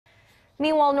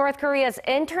Meanwhile, North Korea's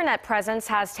internet presence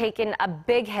has taken a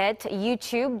big hit.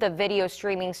 YouTube, the video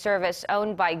streaming service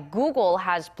owned by Google,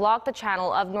 has blocked the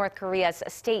channel of North Korea's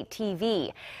state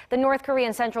TV. The North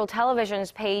Korean Central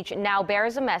Television's page now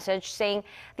bears a message saying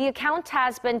the account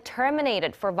has been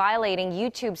terminated for violating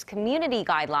YouTube's community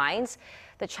guidelines.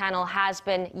 The channel has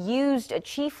been used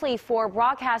chiefly for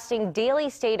broadcasting daily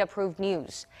state-approved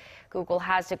news. Google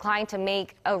has declined to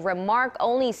make a remark,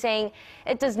 only saying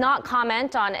it does not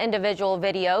comment on individual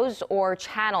videos or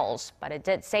channels. But it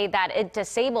did say that it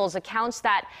disables accounts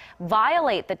that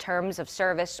violate the terms of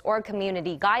service or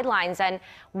community guidelines, and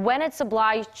when it's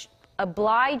obliged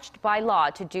by law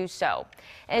to do so.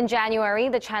 In January,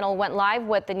 the channel went live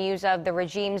with the news of the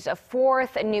regime's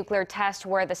fourth nuclear test,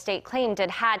 where the state claimed it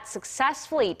had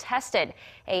successfully tested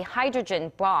a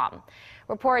hydrogen bomb.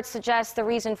 Reports suggest the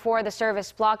reason for the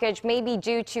service blockage may be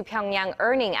due to Pyongyang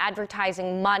earning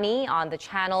advertising money on the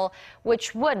channel,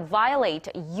 which would violate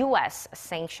U.S.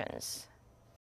 sanctions.